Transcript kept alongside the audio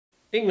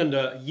England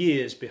are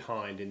years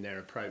behind in their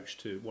approach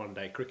to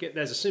one-day cricket.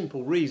 There's a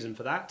simple reason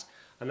for that,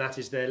 and that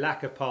is their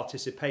lack of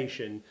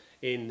participation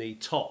in the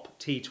top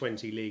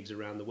T20 leagues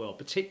around the world,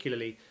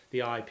 particularly the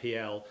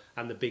IPL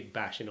and the Big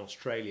Bash in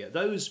Australia.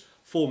 Those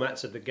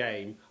formats of the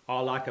game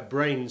are like a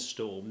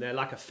brainstorm. They're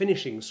like a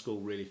finishing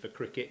school, really, for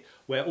cricket,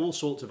 where all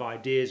sorts of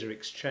ideas are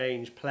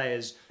exchanged.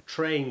 Players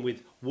train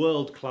with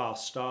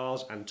world-class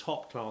stars and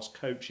top-class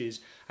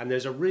coaches, and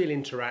there's a real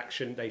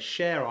interaction. They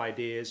share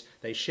ideas,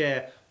 they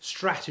share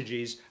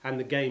strategies, and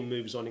the game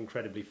moves on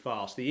incredibly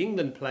fast. The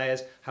England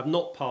players have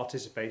not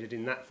participated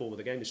in that form of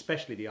the game,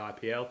 especially the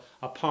IPL,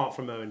 apart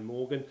from Owen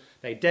Morgan.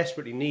 They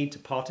desperately need to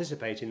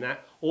participate in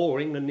that, or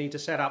England need to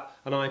set up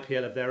an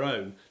IPL of their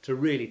own to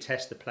really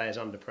test the players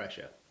under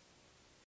pressure.